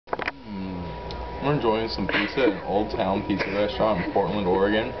I'm enjoying some pizza at Old Town Pizza Restaurant in Portland,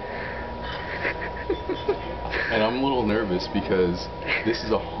 Oregon. And I'm a little nervous because this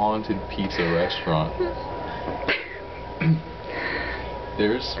is a haunted pizza restaurant.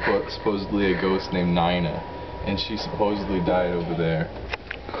 There's supposedly a ghost named Nina, and she supposedly died over there.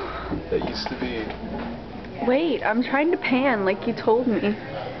 That used to be... Wait, I'm trying to pan like you told me.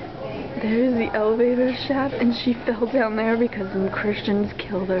 There's the elevator shaft, and she fell down there because some Christians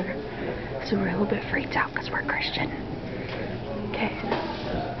killed her. So we're a little bit freaked out because we're Christian. Okay.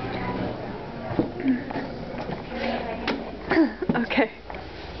 Okay.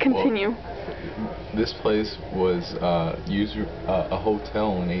 Continue. Well, this place was used a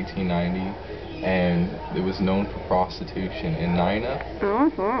hotel in 1890, and it was known for prostitution. And Nina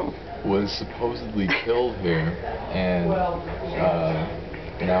was supposedly killed here, and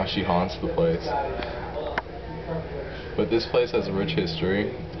now she haunts the place. But this place has a rich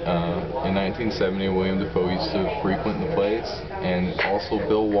history. In 1970, William Dafoe used to frequent the place, and also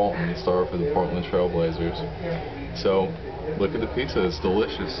Bill Walton, the star for the Portland Trail Blazers. So, look at the pizza, it's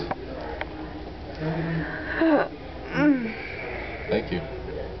delicious. Thank you.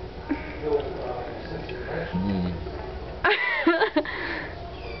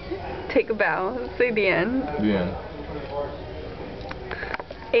 Take a bow. Say the end. The end.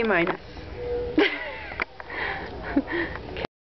 A minus.